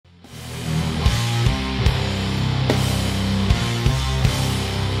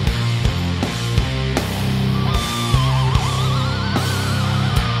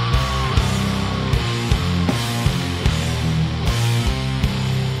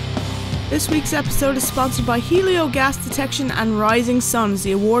This week's episode is sponsored by Helio Gas Detection and Rising Suns,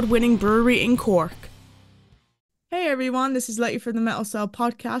 the award-winning brewery in Cork. Hey everyone, this is Letty from the Metal Cell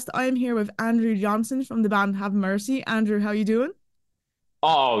podcast. I am here with Andrew Johnson from the band Have Mercy. Andrew, how you doing?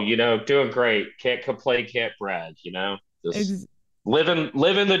 Oh, doing great. Can't complain, can't brag, Just Ex- living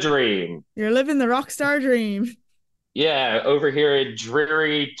the dream. You're living the rock star dream. Yeah, over here in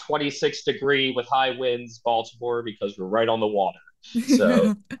dreary 26 degree with high winds, Baltimore, because we're right on the water.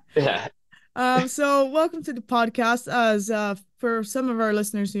 So, yeah. So welcome to the podcast. As for some of our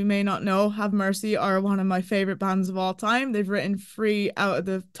listeners who may not know, Have Mercy are one of my favorite bands of all time. They've written 3 out of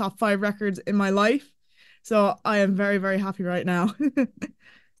the top 5 records in my life. So I am very, very happy right now.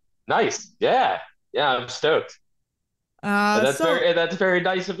 Nice. Yeah. Yeah, I'm stoked. And So that's very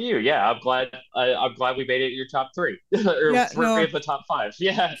nice of you. Yeah, I'm glad we made it your top three or yeah, three no, of the top five.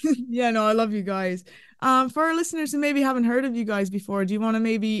 Yeah. yeah, no, I love you guys. For our listeners who maybe haven't heard of you guys before, do you want to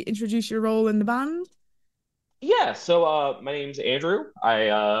maybe introduce your role in the band? Yeah, so my name's Andrew.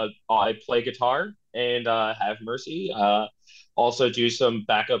 I play guitar and have Mercy. Also do some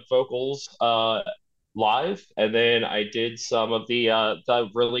backup vocals live, and then I did some of the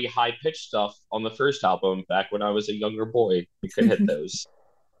really high pitched stuff on the first album back when I was a younger boy. You could hit those.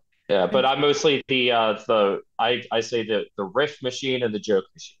 Yeah, but I'm mostly I say the riff machine and the joke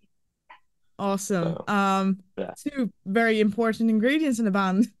machine. Awesome. So yeah, Two very important ingredients in a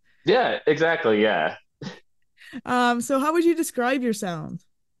band. yeah, exactly. Yeah, So how would you describe your sound?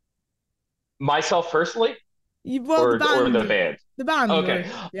 myself personally, Well, or the band. the band, Okay.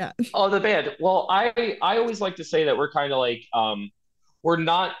 or yeah. Oh, the band. Well, I always like to say that we're kind of like we're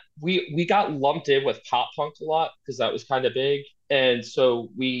not we got lumped in with pop punk a lot because that was kind of big. And so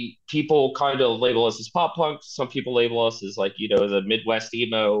we people kind of label us as pop punk. Some people label us as like, the Midwest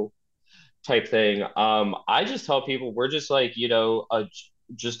emo type thing. I just tell people we're just like,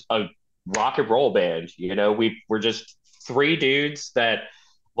 just a rock and roll band. We're just 3 dudes that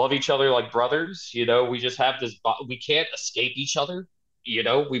love each other like brothers. We just have this. We can't escape each other.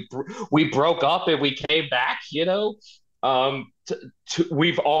 We broke up and we came back.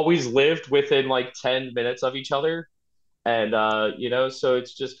 We've always lived within like 10 minutes of each other, and so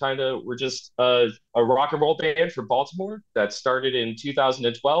it's just kind of we're just a rock and roll band from Baltimore that started in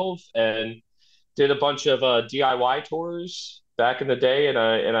 2012 and did a bunch of DIY tours back in the day in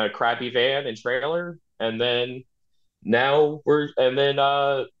a crappy van and trailer, and then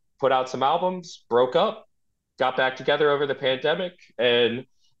put out some albums, broke up, got back together over the pandemic, and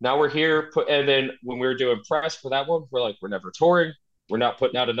now we're here. And then when we were doing press for that one, we're like, we're never touring, we're not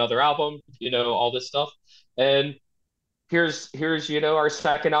putting out another album, all this stuff, and here's our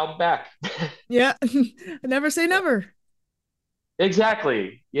second album back. Yeah. Never say never.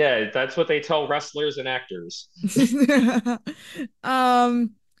 Exactly. Yeah, that's what they tell wrestlers and actors.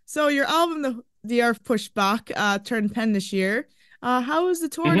 Um, so your album, The Earth Pushed Back, turned 10 this year. How was the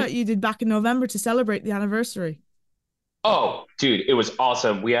tour that Mhm. you did back in November to celebrate the anniversary? Oh, dude, it was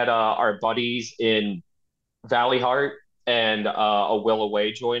awesome. We had our buddies in Valley Heart and a Will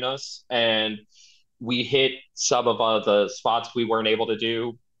Away join us, and we hit some of the spots we weren't able to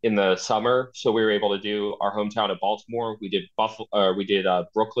do in the summer. So we were able to do our hometown of Baltimore. We did Buffalo, we did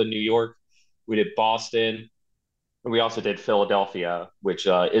Brooklyn, New York. We did Boston. And we also did Philadelphia, which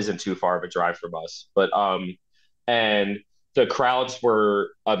isn't too far of a drive from us. And the crowds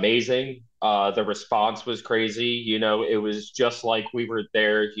were amazing. The response was crazy. It was just like we were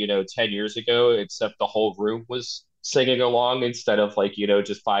there, 10 years ago, except the whole room was singing along instead of like,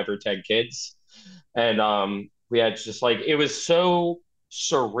 just 5 or 10 kids. And we had just like, it was so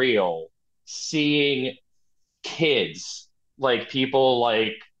surreal seeing kids, like people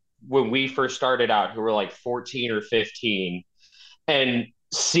like when we first started out who were like 14 or 15, and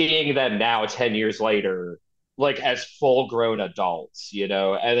seeing them now 10 years later like as full grown adults, and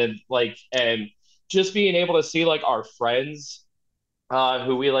then like and just being able to see like our friends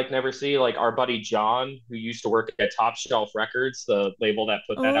who we like never see, like our buddy John, who used to work at Top Shelf Records, the label that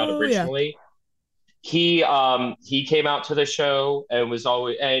put that out Oh, yeah. originally. He came out to the show and was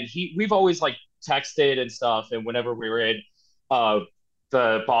always, and we've always like texted and stuff, and whenever we were in uh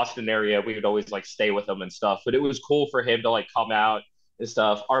the Boston area, we would always like stay with him and stuff. But it was cool for him to like come out and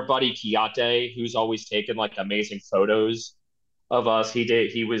stuff. Our buddy Kiate, who's always taken like amazing photos of us,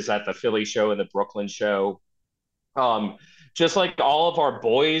 he was at the Philly show and the Brooklyn show. Um, just like all of our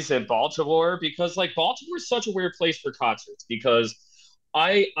boys in Baltimore, because like Baltimore is such a weird place for concerts, because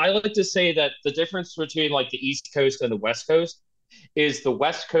I like to say that the difference between like the East Coast and the West Coast is the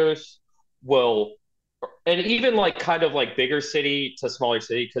West Coast will, and even like kind of like bigger city to smaller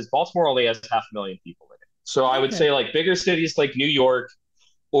city, because Baltimore only has 500,000 people in it. So I would Okay. say like bigger cities like New York,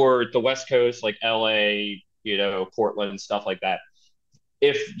 or the West Coast, like LA, Portland, stuff like that.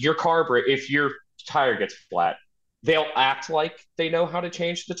 If your tire gets flat, they'll act like they know how to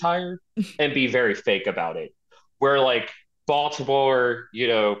change the tire and be very fake about it. Where like Baltimore,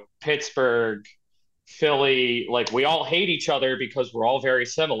 Pittsburgh, Philly, like we all hate each other because we're all very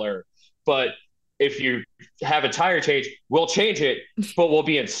similar. But if you have a tire change, we'll change it, but we'll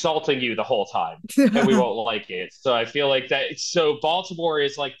be insulting you the whole time and we won't like it. So I feel like that. So Baltimore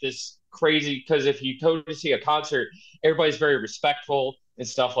is like this crazy because if you go to see a concert, everybody's very respectful and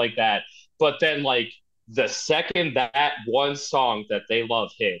stuff like that. But then, like, the second that one song that they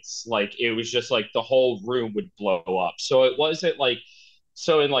love hits, like, it was just like the whole room would blow up. So it wasn't like,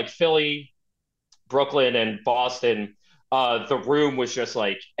 so in like Philly, Brooklyn and Boston, the room was just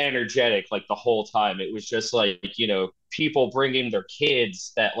like energetic like the whole time. It was just like, people bringing their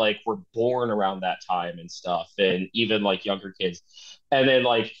kids that like were born around that time and stuff, and even like younger kids. And then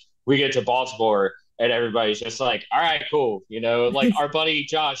like we get to Baltimore and everybody's just like, all right, cool. Like our buddy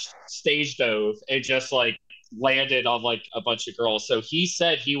Josh stage dove and just like landed on like a bunch of girls. So he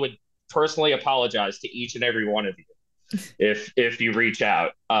said he would personally apologize to each and every one of you if you reach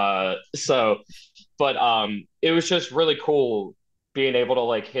out. But it was just really cool being able to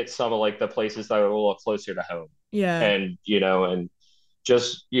like hit some of like the places that are a little closer to home. Yeah. And and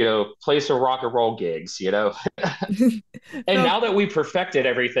just play some rock and roll gigs. And No, now that we perfected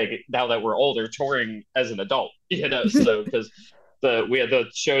everything, now that we're older, touring as an adult, so because we had the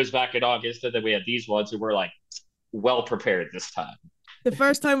shows back in August, and then we had these ones, and we're like well prepared this time. the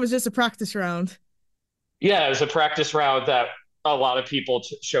first time was just a practice round. Yeah, it was a practice round that a lot of people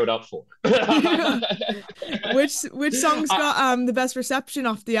showed up for. Which songs got the best reception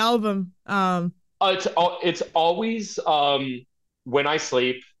off the album? It's always when I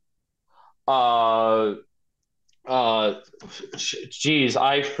sleep. Uh, geez,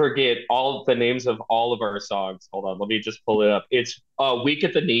 I forget all the names of all of our songs. Hold on, let me just pull it up. It's Weak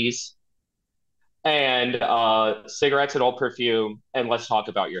at the Knees and Cigarettes and Old Perfume and Let's Talk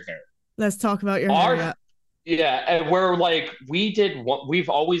About Your Hair. Let's talk about your hair. Our Yeah. Yeah, and we're like we've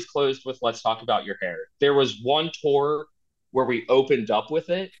always closed with Let's Talk About Your Hair. There was one tour where we opened up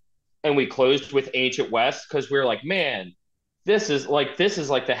with it and we closed with Ancient West because we were like, man, this is like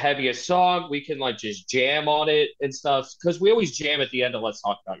the heaviest song. We can like just jam on it and stuff. Because we always jam at the end of Let's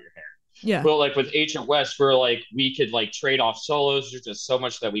Talk About Your Hair. Yeah. But like with Ancient West, we're like we could like trade off solos. There's just so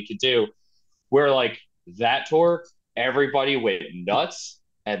much that we could do. We're like that tour, everybody went nuts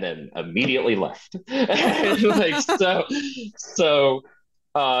and then immediately left. And like so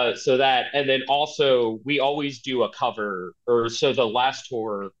that, and then also we always do a cover, or so the last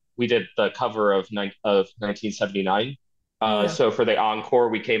tour we did the cover of 1979. Yeah. So for the encore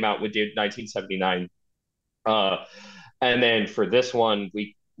we came out, we did 1979. uh and then for this one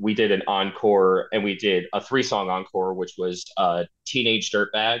we did an encore, and we did a 3-song encore, which was Teenage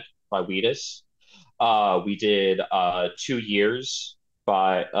Dirtbag by Wheatus. We did 2 years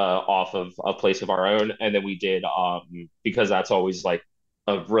by off of A Place of Our Own, and then we did because that's always like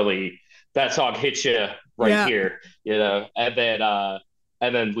a really, that song hits you right Yeah. here,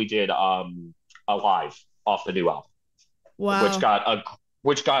 and then we did Alive off the new album, which Wow. got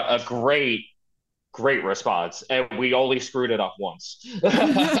a great response, and we only screwed it up once.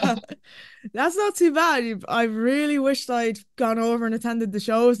 That's not too bad. I really wished I'd gone over and attended the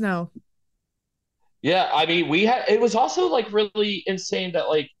shows now. Yeah, I mean, it was also like really insane that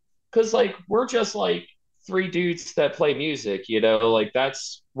like, because like we're just like three dudes that play music, like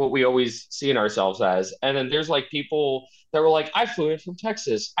that's what we always seen ourselves as. And then there's like people that were like, I flew in from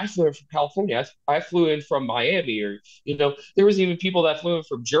Texas, I flew in from California, I flew in from Miami, or there was even people that flew in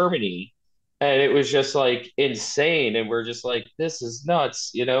from Germany, and it was just like insane. And we're just like, this is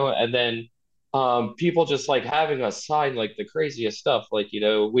nuts. And then people just like having us sign like the craziest stuff, like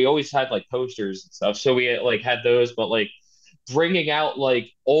we always had like posters and stuff, so we had those, but like bringing out like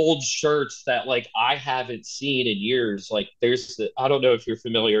old shirts that like I haven't seen in years. Like I don't know if you're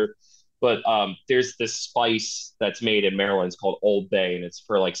familiar, but there's this spice that's made in Maryland. It's called Old Bay, and it's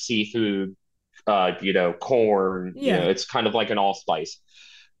for like seafood, corn. Yeah. It's kind of like an allspice.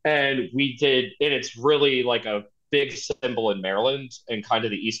 And it's really like a big symbol in Maryland and kind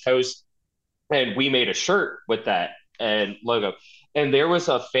of the East Coast. And we made a shirt with that and logo. And there was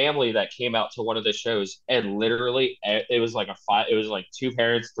a family that came out to one of the shows, and literally it was like it was like two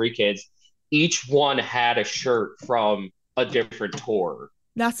parents, three kids. Each one had a shirt from a different tour.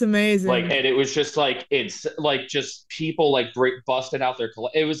 That's Like, amazing. and it was just like, it's like just people like busting out their,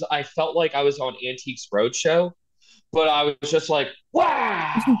 it was, I felt like I was on Antiques Roadshow, but I was just like,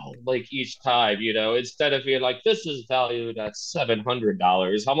 wow, like each time, instead of being like, this is valued at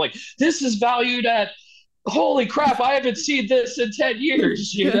 $700, I'm like, this is valued at, holy crap, I haven't seen this in 10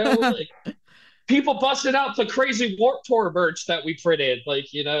 years, like people busted out the crazy Warp Tour merch that we printed. Like,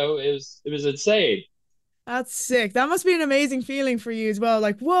 it was insane. That's sick. That must be an amazing feeling for you as well.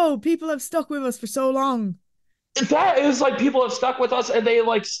 Like, whoa, people have stuck with us for so long. That is like people have stuck with us and they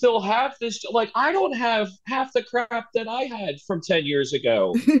like still have this. Like, I don't have half the crap that I had from 10 years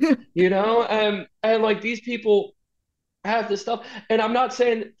ago, and like these people have this stuff. And I'm not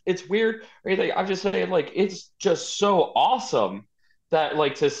saying it's weird or anything. I'm just saying like it's just so awesome that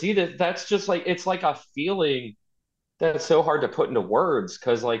like to see that that's just like it's like a feeling that's so hard to put into words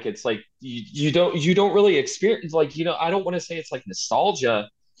because like it's like you don't really experience like I don't want to say it's like nostalgia,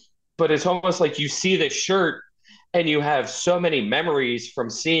 but it's almost like you see this shirt and you have so many memories from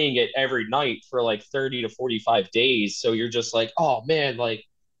seeing it every night for like 30 to 45 days. So you're just like, oh man, like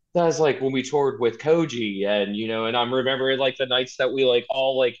that was like when we toured with Koji and and I'm remembering like the nights that we like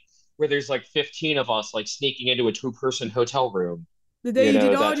all like where there's like 15 of us like sneaking into a two-person hotel room, The day you did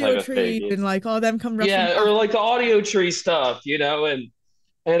that type audio of thing. trees and It's like all them come rushing yeah, or back. like the audio tree stuff, and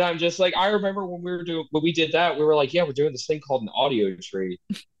I'm just like, I remember when we did that, we were like, yeah, we're doing this thing called an audio tree.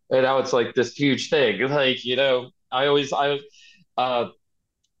 And now it's like this huge thing. Like, uh,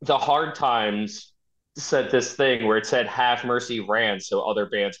 the Hard Times said this thing where it said Have Mercy ran so other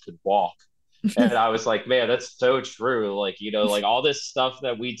bands could walk. And I was like, man, that's so true. Like, like all this stuff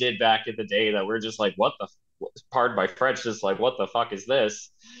that we did back in the day that we're just like, what the, pardon my French, just like, what the fuck is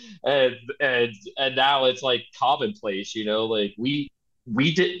this? And now it's like commonplace, like we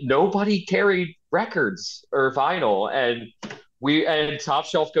did, nobody carried records or vinyl. And Top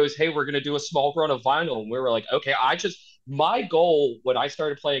Shelf goes, hey, we're going to do a small run of vinyl. And we were like, okay, my goal when I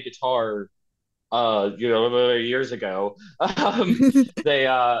started playing guitar, years ago,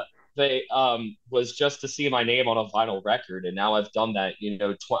 they, was just to see my name on a vinyl record. And now I've done that,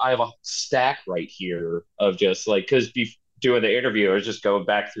 I have a stack right here of just like, cause doing the interview, I was just going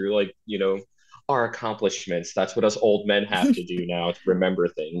back through like, our accomplishments. That's what us old men have to do now to remember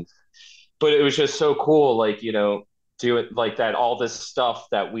things. But it was just so cool, like, do it like that. All this stuff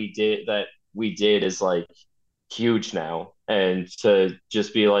that we did is like huge now. And to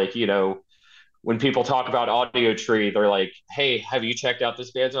just be like, when people talk about Audio Tree, they're like, hey, have you checked out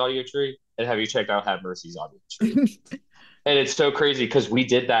this band's Audio Tree? And have you checked out Have Mercy's Audio Tree? And it's so crazy because we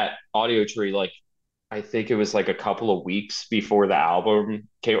did that Audio Tree like I think it was like a couple of weeks before the album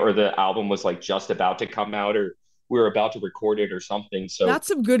came, or the album was like just about to come out, or we were about to record it or something. So That's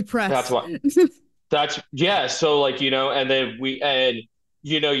some good that's press. what that's yeah. So like, and then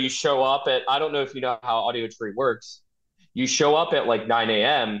you show up at, I don't know if you know how Audio Tree works. You show up at like 9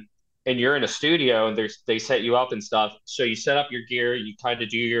 a.m. and you're in a studio and they set you up and stuff. So you set up your gear, you kind of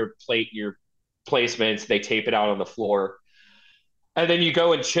do your placements, they tape it out on the floor. And then you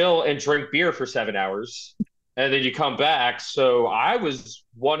go and chill and drink beer for 7 hours. And then you come back. So I was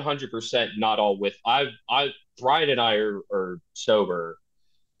 100% not all with Brian and I are sober,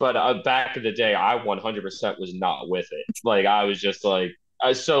 but back in the day, I 100% was not with it. Like I was just like,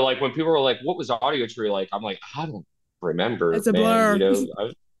 so like when people were like, "What was Audio Tree like?" I'm like, I don't remember, It's a man.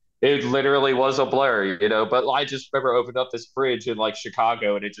 blur. It literally was a blur, But I just remember opening up this fridge in like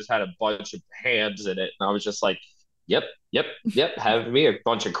Chicago, and it just had a bunch of hams in it, and I was just like, "Yep, yep, yep." Having me a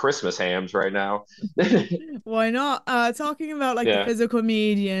bunch of Christmas hams right now. Why not? Talking about like the Yeah. physical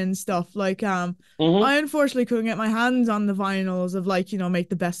media and stuff, like Hmm. I unfortunately couldn't get my hands on the vinyls of like, Make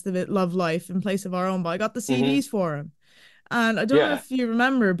the Best of It, Love Life in Place of Our Own, but I got the Hmm. CDs for him. And I don't know Yeah. if you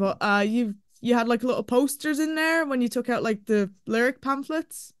remember, but you had like little posters in there when you took out like the lyric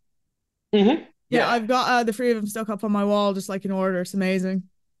pamphlets. Hmm. Yeah, Yeah. I've got the three of them stuck up on my wall just like in order. It's amazing.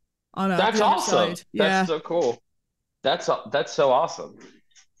 On That's the other awesome. side. That's Yeah. so cool. That's so awesome.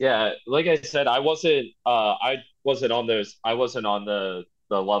 Yeah, like I said, I wasn't on the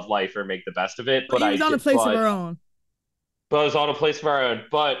Love Life or Make the Best of It, But you was on A Place of Our Own. but I was on A Place of Our Own.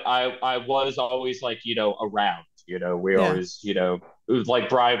 But I was always like, around, we Yeah. always, it was like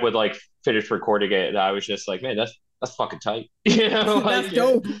Brian would like finish recording it and I was just like, man, that's fucking tight. That's Like yeah.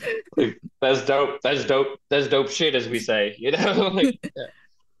 dope. Like that's dope. That's dope. That's dope shit as we say, like yeah.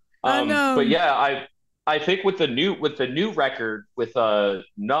 And But yeah, I think with the new record with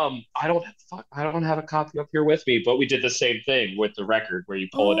Numb, I don't have a copy up here with me, but we did the same thing with the record where you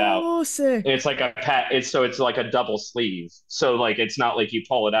pull it out. oh, And it's sick. like it's like a double sleeve. So like it's not like you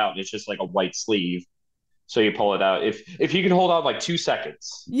pull it out and it's just like a white sleeve. So you pull it out. If you can hold on like 2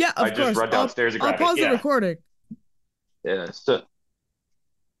 seconds, Yeah, I of just course. run I'll downstairs and I'll grab it. pause the Yeah. recording.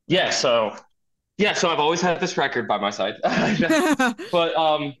 Yeah. So Yeah, so I've always had this record by my side.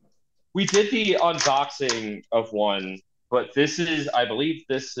 But we did the unboxing of one, but this is, I believe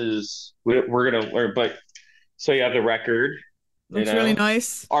this is, we're gonna learn. But so you have the record, you Looks really know.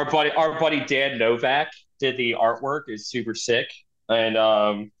 nice. Our buddy Dan Novak did the artwork. It's super sick,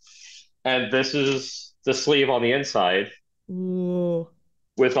 and this is the sleeve on the inside Ooh,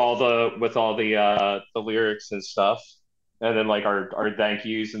 with all the lyrics and stuff, and then like our thank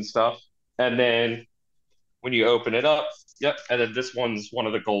yous and stuff, and then when you open it up, yep, and then this one's one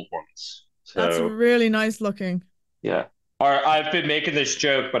of the gold ones. that's So really nice looking. yeah. I've been making this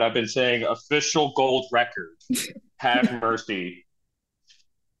joke, but I've been saying official gold record. Have mercy,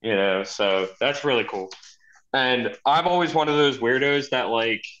 so that's really cool. And I'm always one of those weirdos that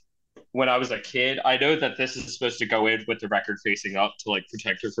like when I was a kid, I know that this is supposed to go in with the record facing up to like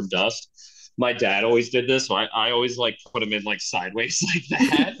protect her from dust. My dad always did this, so I always like put them in like sideways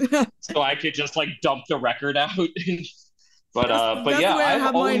like that, so I could just like dump the record out. But That's the yeah, way I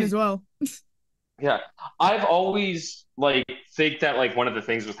have mine as well. yeah, I've always like think that like one of the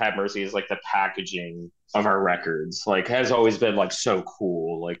things with Have Mercy is like the packaging of our records like has always been like so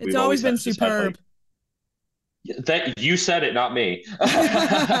cool. Like It's we've always always been just had like superb. that you said it, not me.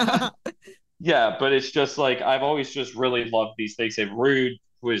 Yeah, but it's just like I've always just really loved these things. And Rude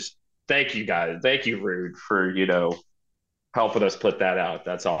was thank you guys, thank you Rude for helping us put that out.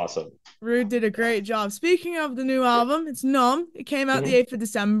 That's awesome. Rude did a great job. Speaking of the new album, it's Numb. It came out the Mhm. 8th of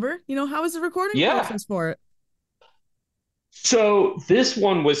December. How was the recording Yeah. process for it? So this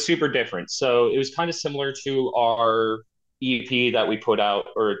one was super different. So it was kind of similar to our EP that we put out,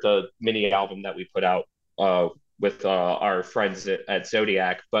 or the mini album that we put out with our friends at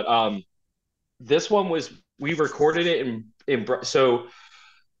Zodiac. But this one was we recorded it so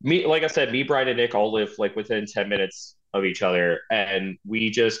me, like I said, me, Brian, and Nick all live like within 10 minutes of each other, and we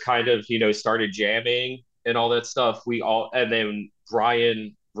just kind of started jamming and all that stuff. We all and then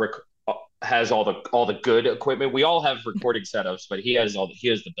Brian has all the good equipment. We all have recording setups, but he has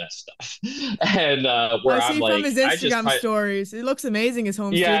the best stuff. And I where I'm see from like, his I just Instagram kind stories. It looks amazing, his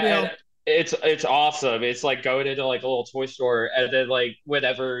home yeah, studio. and it's awesome. It's like going into like a little toy store, and then like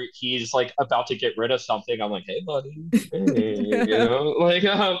whenever he's like about to get rid of something, I'm like, "Hey, buddy, hey," like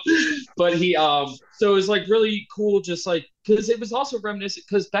But so it was like really cool, just like because it was also reminiscent.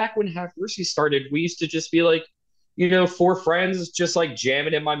 Because back when Half Mercy started, we used to just be like, four friends just like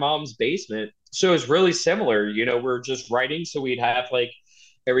jamming in my mom's basement. So it was really similar. We're just writing, so we'd have like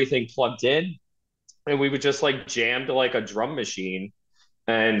everything plugged in, and we would just like jam to like a drum machine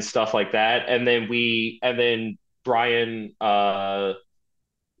and stuff like that. And then Brian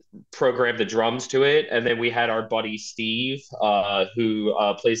programmed the drums to it, and then we had our buddy Steve, who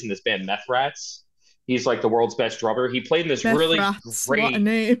plays in this band Meth Rats. He's like the world's best drummer. He played in this Meth really Rats, what a great.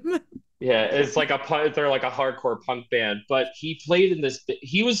 name. Yeah, it's like they're like a hardcore punk band, but he played in this.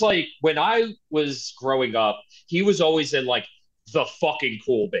 He was like when I was growing up, he was always in like the fucking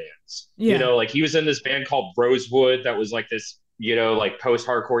cool bands. Yeah. Like he was in this band called Rosewood that was like this, like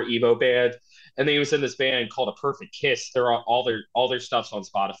post-hardcore emo band, and then he was in this band called A Perfect Kiss. They're all their stuff's on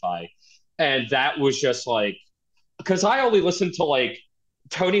Spotify, and that was just like because I only listened to like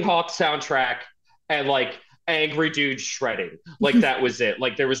Tony Hawk soundtrack and like angry dude shredding. Like that was it.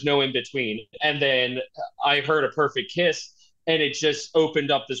 Like there was no in between. And then I heard A Perfect Kiss, and it just opened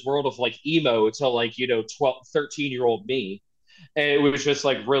up this world of like emo to like 12, 13-year-old me. And it was just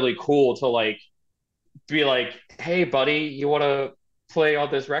like really cool to like be like, hey buddy, you want to play on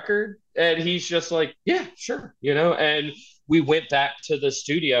this record? And he's just like, yeah, sure. And we went back to the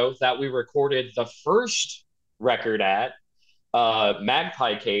studio that we recorded the first record at,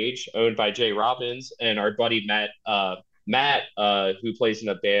 Magpie Cage, owned by Jay Robbins, and our buddy Matt, who plays in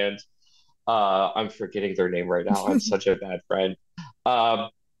a band. I'm forgetting their name right now. I'm such a bad friend. Um,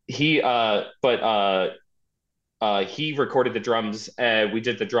 he recorded the drums. We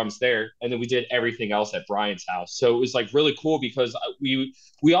did the drums there, and then we did everything else at Brian's house. So it was like really cool because we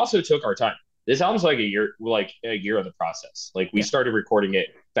also took our time. This album's like a year of the process. Like we Yeah. started recording it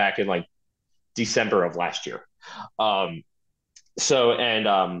back in like December of last year. Um, so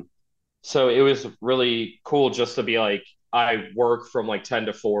it was really cool just to be like I work from like 10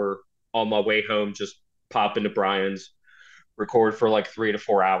 to 4 on my way home, just pop into Brian's, record for like 3 to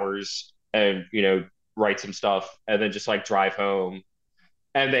 4 hours, and write some stuff, and then just like drive home,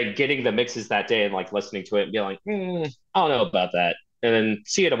 and then getting the mixes that day and like listening to it and being like, I don't know about that, and then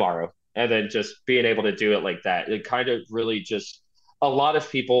see you tomorrow, and then just being able to do it like that. It kind of really just a lot of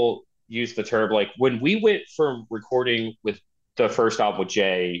people use the term like when we went from recording with the first album with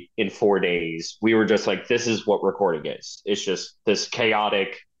Jay in 4 days, we were just like, this is what recording is. It's just this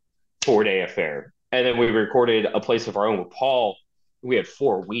chaotic 4 day affair. And then we recorded A Place of Our Own with Paul. We had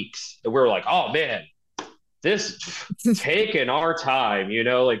 4 weeks. And we were like, oh man, this taking our time,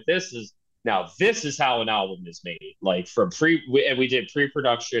 like this is how an album is made. Like and we did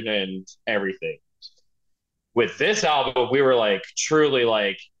pre-production and everything. With this album, we were like truly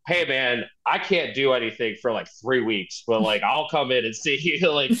like, hey man, I can't do anything for like 3 weeks, but like I'll come in and see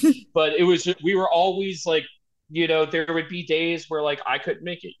you. Like, but it was we were always like, there would be days where like I couldn't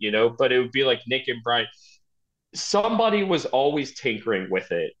make it, but it would be like Nick and Brian. Somebody was always tinkering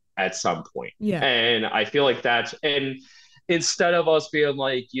with it at some point. Yeah. And I feel like and instead of us being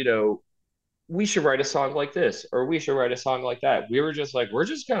like, we should write a song like this or we should write a song like that, we were just like, we're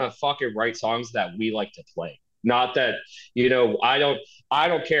just gonna fucking write songs that we like to play. Not that, I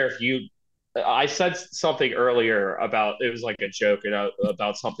don't care if I said something earlier about, it was like a joke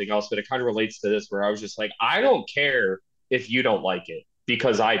about something else, but it kind of relates to this, where I was just like, I don't care if you don't like it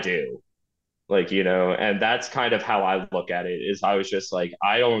because I do. Like, and that's kind of how I look at it, is I was just like,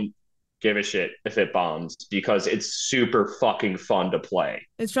 I don't give a shit if it bombs because it's super fucking fun to play.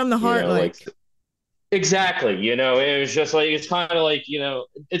 It's from the heart, like exactly, it was just like, it's kind of like,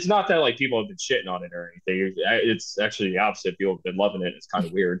 it's not that like people have been shitting on it or anything. It's actually the opposite. People have been loving it. It's kind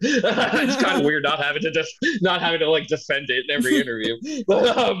of weird. It's kind of weird not having to like defend it in every interview.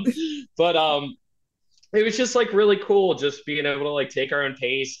 But it was just like really cool just being able to like take our own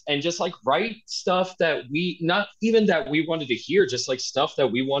pace and just like write stuff that we, not even that we wanted to hear, just like stuff that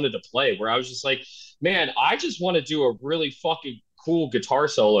we wanted to play, where I was just like, man, I just want to do a really fucking cool guitar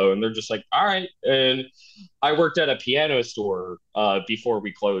solo. And they're just like, all right. And I worked at a piano store before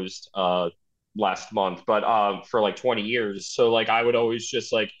we closed last month, but for like 20 years. So like I would always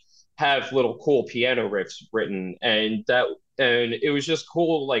just like have little cool piano riffs written, and it was just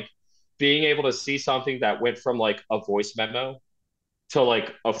cool, like being able to see something that went from like a voice memo to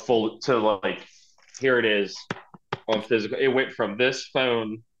like here it is on physical. It went from this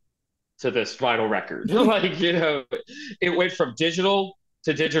phone to this vinyl record. Like, it went from digital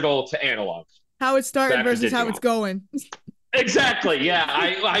to analog. How it started versus how it's going. Exactly. Yeah.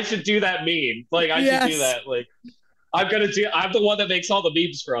 I should do that meme. Like, I should do that. Like, I'm the one that makes all the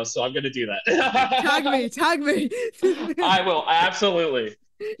memes for us, so I'm gonna do that. Tag me. I will, absolutely.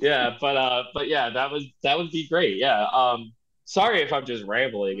 Yeah, but yeah, that would be great. Yeah. Sorry if I'm just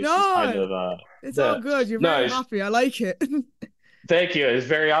rambling. It's just kind of it's all good. You're very happy. I like it. Thank you. It's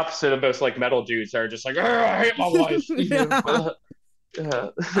very opposite of most like metal dudes that are just like, I hate my wife.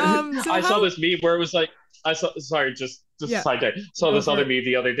 I saw this meme where it was like, just side day. Saw this other meme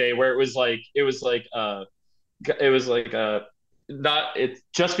the other day where not it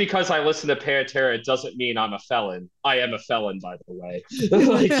just because I listen to Pantera, it doesn't mean I'm a felon. I am a felon, by the way.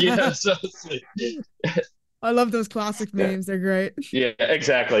 Like, so I love those classic memes. They're great. Yeah,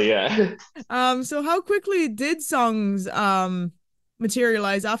 exactly. Yeah. So how quickly did songs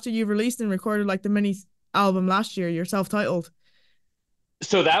materialize after you released and recorded like the mini album last year, your self-titled?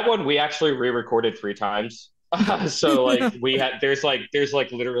 So that one we actually re-recorded 3 times. So like there's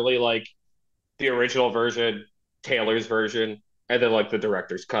literally like the original version, Taylor's version, and then like the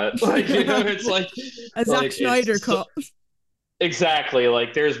director's cut. Like, it's like a Zack Snyder cut. Exactly.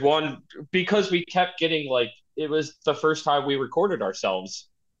 Like there's one, because we kept getting like, it was the first time we recorded ourselves.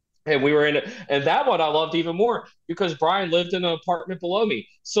 And we were and that one I loved even more because Brian lived in an apartment below me.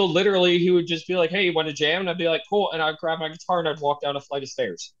 So literally he would just be like, hey, you want to jam? And I'd be like, cool. And I'd grab my guitar and I'd walk down a flight of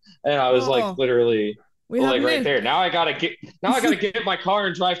stairs. And I was like, literally like right there. Now I gotta get my car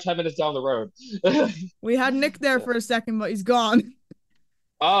and drive 10 minutes down the road. We had Nick there for a second, but he's gone.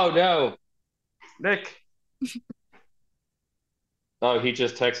 Oh no. Nick. Oh, he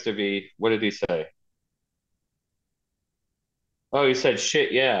just texted me. What did he say? Oh, he said,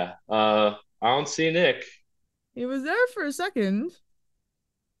 shit, yeah. I don't see Nick. He was there for a second.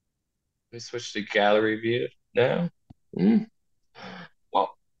 We switch to gallery view now. Mm.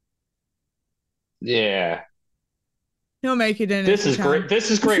 Well, yeah. He'll make it in. This is great. This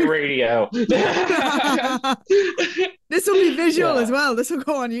is great radio. This will be visual as well. This will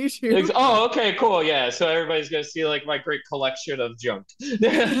go on YouTube. Oh, okay, cool. Yeah. So everybody's gonna see like my great collection of junk.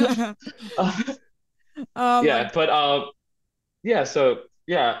 Yeah, but yeah, so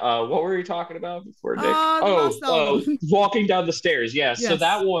yeah, what were you talking about before, Nick? Walking down the stairs. Yeah, yes. So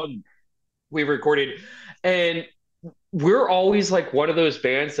that one we recorded, and we're always like one of those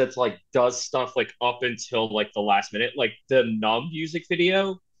bands that's like does stuff like up until like the last minute. Like the Numb music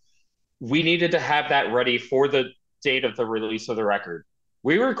video, we needed to have that ready for the date of the release of the record.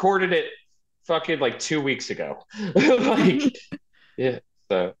 We recorded it fucking like 2 weeks ago. Like, yeah.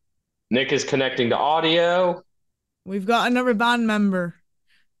 So Nick is connecting to audio. We've got another band member.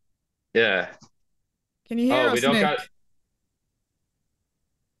 Yeah. Can you hear Oh, we us, don't got Nick?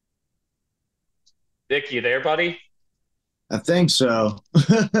 Nick, you there, buddy? I think so.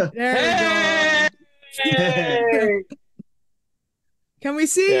 There we Hey! go. Can we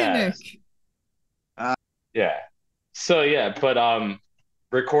see you, Yeah. Nick? Yeah. So yeah, but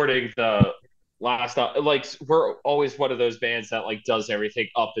recording the last like we're always one of those bands that like does everything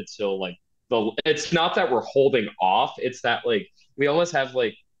up until like the it's not that we're holding off, it's that like we almost have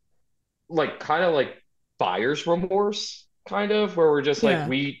like kind of like buyer's remorse kind of where we're just like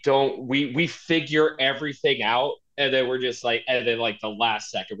Yeah. we figure everything out and then we're just like and then like the last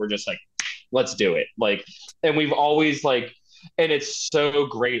second we're just like let's do it like and we've always like and it's so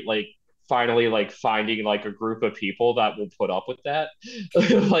great like finally like finding like a group of people that will put up with that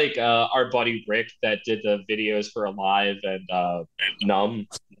like our buddy Rick that did the videos for Alive and Numb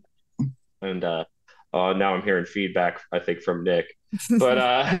and now I'm hearing feedback I think from Nick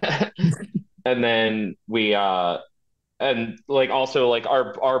but and then we and like also like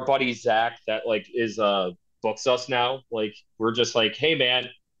our buddy Zach that like is books us now like we're just like hey man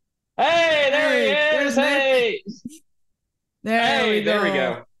hey there Hey, he is there's Nick. hey There we hey there we go.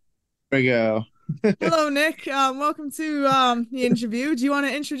 go. There we go. Hello, Nick. Welcome to the interview. Do you want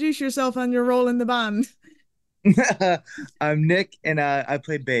to introduce yourself and your role in the band? I'm Nick, and I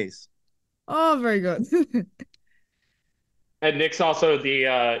play bass. Oh, very good. And Nick's also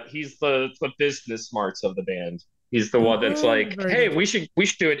the he's the business smarts of the band. He's the one that's Oh, like very hey good. we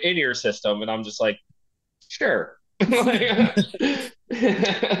should do an in-ear system and I'm just like sure. Like,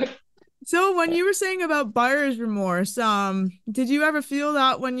 So when you were saying about buyer's remorse, did you ever feel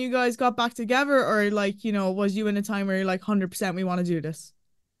that when you guys got back together, or like, was you in a time where you're like 100% we want to do this?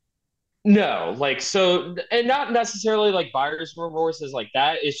 no, like so, and not necessarily like buyer's remorse is like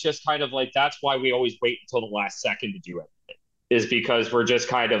that. It's just kind of like that's why we always wait until the last second to do it. Is because we're just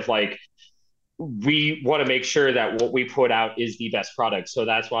kind of like we want to make sure that what we put out is the best product. So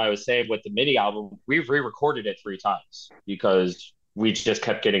that's why I was saying with the mini album, we've re-recorded it 3 times because we just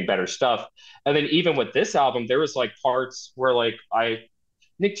kept getting better stuff. And then even with this album, there was like parts where like I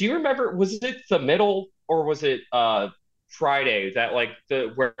Nick, do you remember was it the middle or was it Friday that like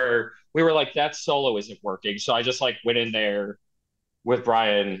the where we were like that solo isn't working. So I just like went in there with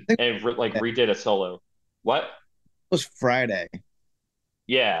Brian I think and like it redid a solo. What? was Friday.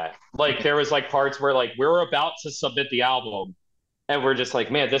 Yeah. Like there was like parts where like we were about to submit the album and we're just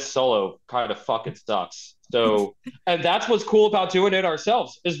like, man, this solo kind of fucking sucks. So and that's what's cool about doing it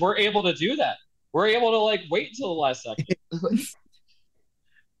ourselves is we're able to do that. We're able to like wait until the last second.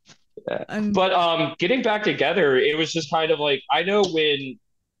 Yeah. And But getting back together, it was just kind of like I know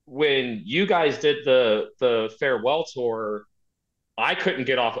when you guys did the farewell tour, I couldn't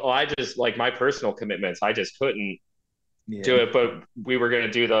get off. Oh, I just like my personal commitments. I just couldn't do Yeah. it. But we were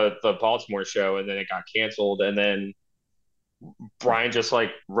gonna do the Baltimore show, and then it got canceled. And then Brian just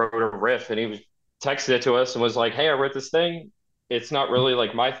like wrote a riff, and he was texted it to us and was like, "Hey, I wrote this thing. It's not really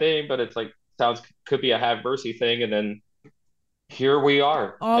like my thing, but it's like sounds could be a Have Mercy thing." And then here we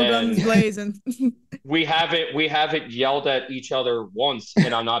are, all guns and blazing. we haven't yelled at each other once,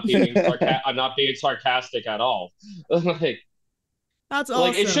 and I'm not being sarcastic at all. like That's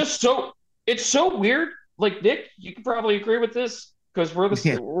like it's awesome. just so it's so weird. Like Nick, you can probably agree with this because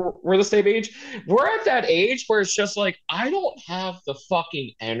Yeah. we're the same age. We're at that age where it's just like I don't have the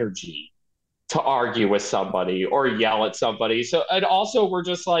fucking energy to argue with somebody or yell at somebody. So and also we're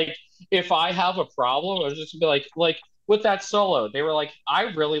just like if I have a problem, I was just gonna be like with that solo, they were like, I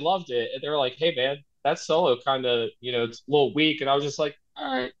really loved it. And they were like, hey man, that solo kind of, it's a little weak. And I was just like,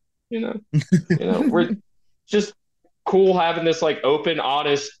 all right, we're just cool having this like open,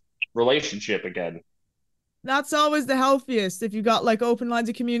 honest relationship again. That's always the healthiest. If you got like open lines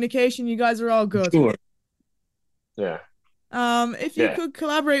of communication, you guys are all good. Sure. Yeah. If you Yeah. could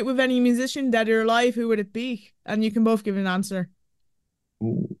collaborate with any musician dead or alive, who would it be? And you can both give an answer.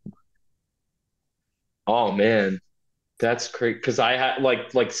 Ooh. Oh man. That's great. Cause I had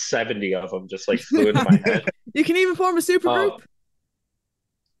like 70 of them just like flew into my head. You can even form a super Uh, group.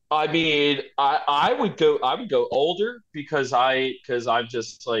 I mean, I would go older because I'm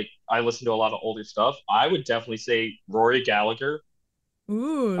just like I listen to a lot of older stuff. I would definitely say Rory Gallagher,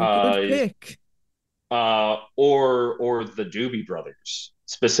 Ooh, good uh, pick. or the Doobie Brothers,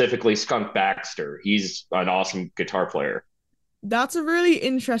 specifically Skunk Baxter. He's an awesome guitar player. That's a really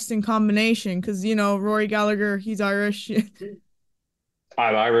interesting combination because, Rory Gallagher, he's Irish.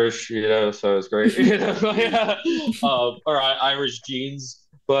 I'm Irish, so it's great, or Irish genes.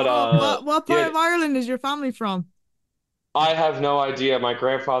 But Oh, what part yeah, of Ireland is your family from? I have no idea. My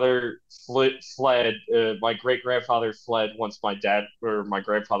grandfather fled. My great grandfather fled once my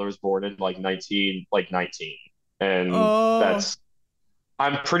grandfather was born in like 19, and Oh, that's.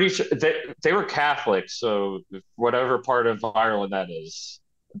 I'm pretty sure they were Catholic, so whatever part of Ireland that is.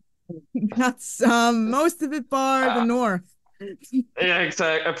 that's most of it bar the Uh, north. yeah,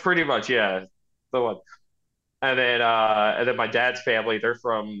 exactly. Pretty much, yeah. The one. And then my dad's family, they're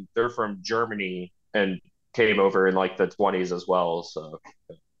from Germany and came over in like the 20s as well. So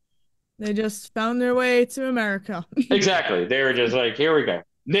They just found their way to America. exactly, they were just like, here we go.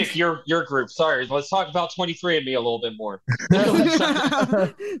 Nick, your group. Sorry, let's talk about 23andMe a little bit more.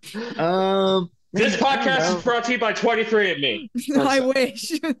 This Man, I don't podcast is know. brought to you by 23andMe. I That's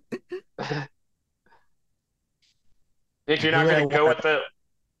wish. Nick, you're Who not would I going to want go to? with the.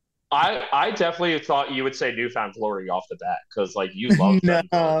 I definitely thought you would say Newfound Glory off the bat because like you loved No, them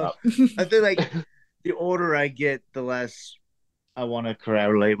growing up. I feel like the older I get, the less I want to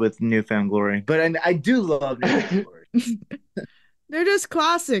correlate with Newfound Glory. But I do love Newfound Glory. They're just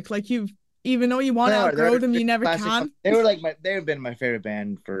classic. Like even though you want They to are. outgrow them, They're you never classic. can. They were like they've been my favorite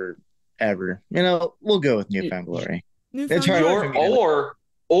band forever. We'll go with Newfound Glory. It's Newfound hard Glory. for Your me to.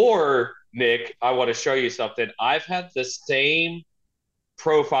 or Nick, I want to show you something. I've had the same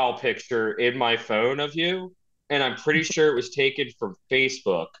profile picture in my phone of you, and I'm pretty sure it was taken from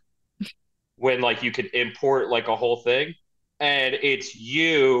Facebook when like you could import like a whole thing, and it's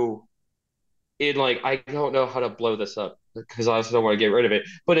you in like I don't know how to blow this up because I also don't want to get rid of it,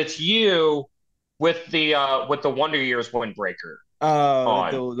 but it's you with the Wonder Years windbreaker Oh,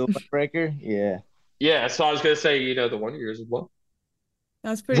 on. the Breaker. Yeah. Yeah, so I was gonna say, the Wonder Years as well.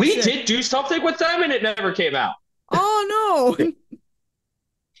 That's pretty We sick. did do something with them and it never came out. Oh no.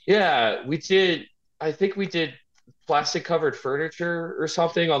 Yeah, we did. I think we did plastic covered furniture or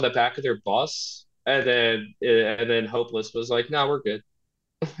something on the back of their bus, and then Hopeless was like, "No, we're good."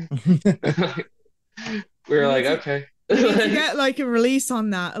 We were We need like, to "Okay." we need to get like a release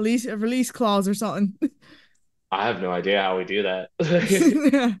on that, at least a release clause or something. I have no idea how we do that.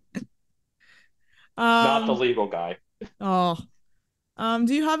 Not the um, legal guy. oh.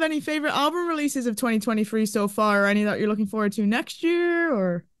 Do you have any favorite album releases of 2023 so far, or any that you're looking forward to next year,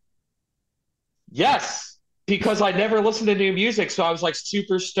 or Yes, because I never listened to new music, so I was like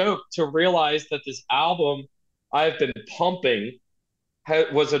super stoked to realize that this album I've been pumping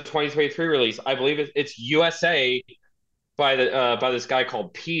was a 2023 release. I believe it's USA by this guy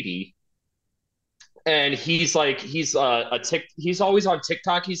called Petey, and he's always on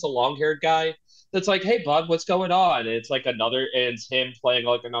TikTok. He's a long haired guy that's like, "Hey, bud, what's going on?" And it's like and it's him playing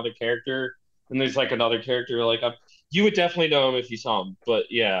like another character, and there's like another character like you would definitely know him if you saw him, but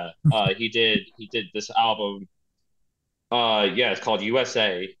yeah, he did this album. Yeah, it's called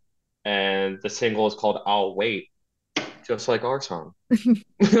USA, and the single is called "I'll Wait," just like our song.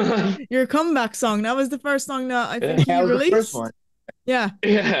 your comeback song? That was the first song that I think Yeah, he That was the first released. one. Yeah.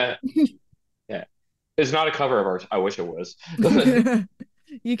 yeah, yeah. It's not a cover of ours. I wish it was.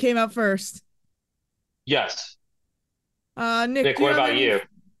 You came out first. Yes. Nick, Nick, do you what have about any? you?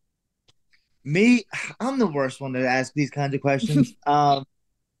 Me, I'm the worst one to ask these kinds of questions. I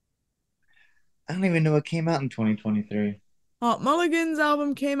don't even know what came out in 2023. Hot Mulligan's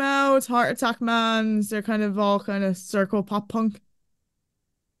album came out, Heart Attack Man's, they're kind of all kind of circle pop punk.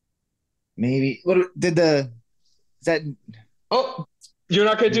 Maybe what did the is that Oh, you're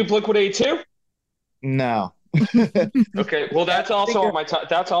not gonna do Blink-182? no. Okay, well Yeah, that's I think also on my top.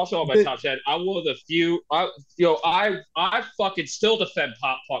 That's also on my the, top 10. I'm one of the few. I fucking still defend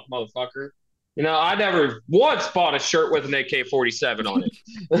pop punk, motherfucker. I never once bought a shirt with an AK-47 on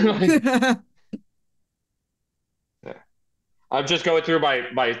it. I'm just going through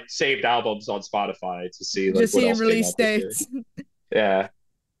my saved albums on Spotify to see like Just what seeing else came release out this year. dates. Yeah.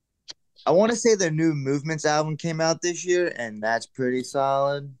 I want to say the new Movements album came out this year, and that's pretty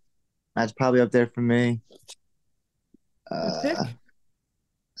solid. That's probably up there for me. Good Uh, pick.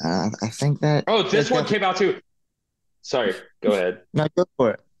 I think that Oh, that's this one definitely came out too. Sorry, go ahead. no go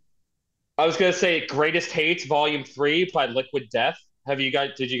for it. I was gonna say Greatest Hates Volume 3 by Liquid Death. Did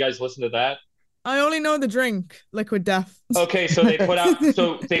you guys listen to that? I only know the drink, Liquid Death. Okay, so they put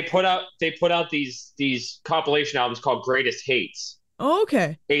out these compilation albums called Greatest Hates,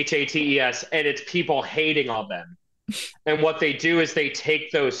 Okay. Hates, and it's people hating on them. And what they do is they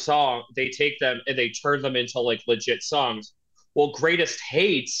take them and they turn them into like legit songs. Well, Greatest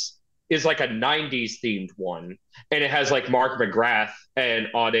Hates is like a 90s themed one, and it has like Mark McGrath and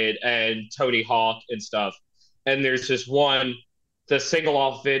on it and Tony Hawk and stuff. And there's this one, the single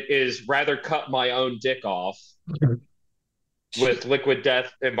off of it is Rather Cut My Own Dick Off with Liquid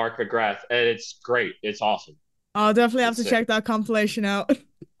Death and Mark McGrath, and it's great. It's awesome. I'll definitely have It's to sick. check that compilation out.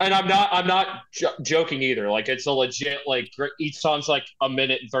 And I'm not joking either. Like it's a legit like each song's like a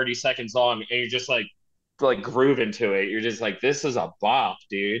minute and 30 seconds long, and you're just like grooving to it. You're just like, this is a bop,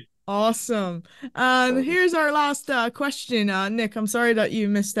 dude. Awesome. And So, here's our last question. Nick, I'm sorry that you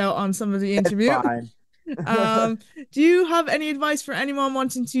missed out on some of the interview. Fine. Um, do you have any advice for anyone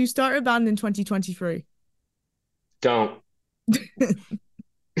wanting to start a band in 2023? don't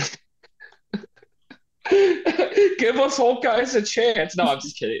give us old guys a chance. No, I'm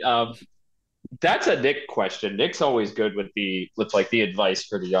just kidding. That's a Nick question. Nick's always good with like the advice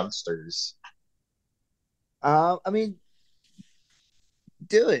for the youngsters. I mean,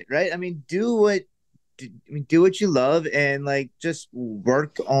 do it, right? I mean, do what you love and like just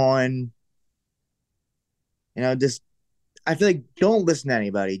work on, just I feel like don't listen to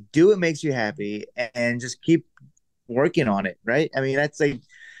anybody. Do what makes you happy and just keep working on it, right? I mean, that's like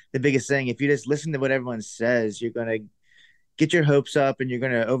the biggest thing. If you just listen to what everyone says, you're gonna get your hopes up and you're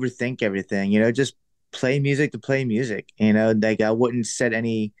gonna overthink everything. Just play music to play music. Like I wouldn't set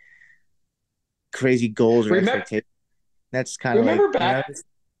any crazy goals or Remember, expectations. That's kind of like, remember back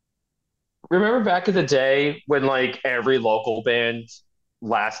remember back in the day when like every local band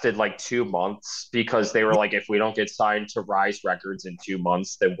lasted like 2 months because they were like, if we don't get signed to Rise Records in 2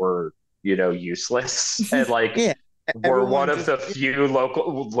 months, then we're useless. And like yeah, we're one everyone of just the few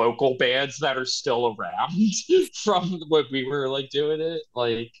local bands that are still around from when we were like doing it.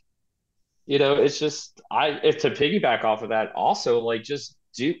 Like, it's just if to piggyback off of that, also like just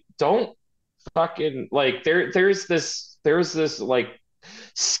don't fucking like there was this like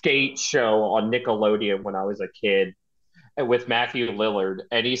skate show on Nickelodeon when I was a kid with Matthew Lillard,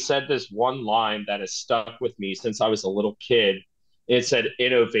 and he said this one line that has stuck with me since I was a little kid. It said,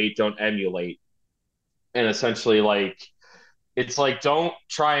 "Innovate, don't emulate," and essentially, like, it's like don't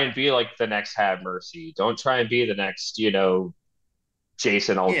try and be like the next Have Mercy. Don't try and be the next, Jason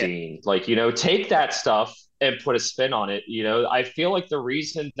yeah, Aldean. Like, take that stuff and put a spin on it. I feel like the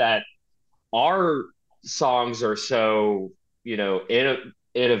reason that our songs are so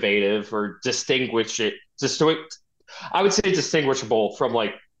innovative or I would say distinguishable from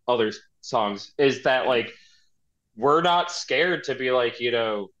like other songs is that like we're not scared to be like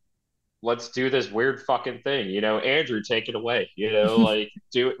let's do this weird fucking thing. Andrew, take it away. Like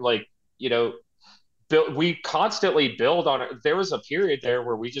do it like you know build we constantly build on it. There was a period there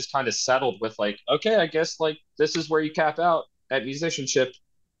where we just kind of settled with like, okay, I guess like this is where you cap out at musicianship.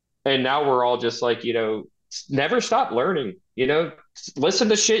 And now we're all just like, never stop learning, listen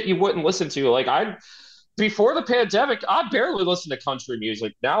to shit you wouldn't listen to. Like before the pandemic, I barely listened to country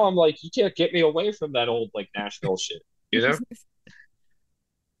music. Now I'm like, you can't get me away from that old like Nashville shit, you know?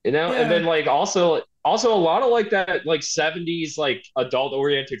 And Yeah. then like also a lot of like that like 70s like adult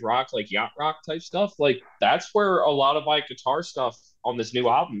oriented rock, like yacht rock type stuff. Like that's where a lot of my guitar stuff on this new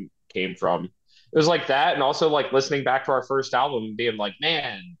album came from. It was like that, and also like listening back to our first album and being like,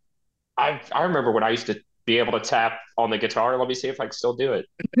 man, I remember when I used to be able to tap on the guitar. Let me see if I can still do it.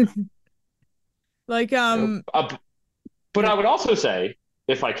 Like, You know? But yeah, I would also say,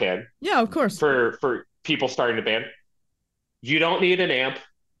 if I can, yeah, of course. for people starting a band, you don't need an amp.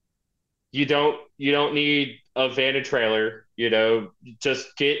 You don't need a van and trailer.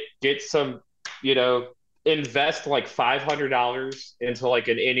 Just get some. Invest like $500 into like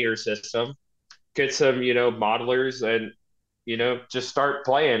an in-ear system. Get some modelers and just start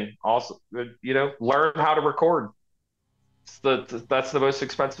playing. Also, learn how to record. That's the most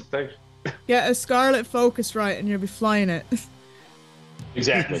expensive thing. Get a Scarlet Focusrite and you'll be flying it.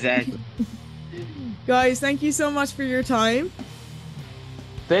 Exactly. exactly. Guys, thank you so much for your time.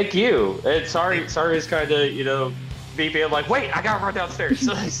 Thank you. And sorry, it's kind of me being like, wait, I gotta run downstairs.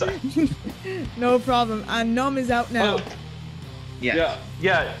 No problem. And Numb is out now. Oh, yeah.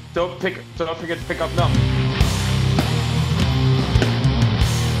 Don't forget to pick up Numb.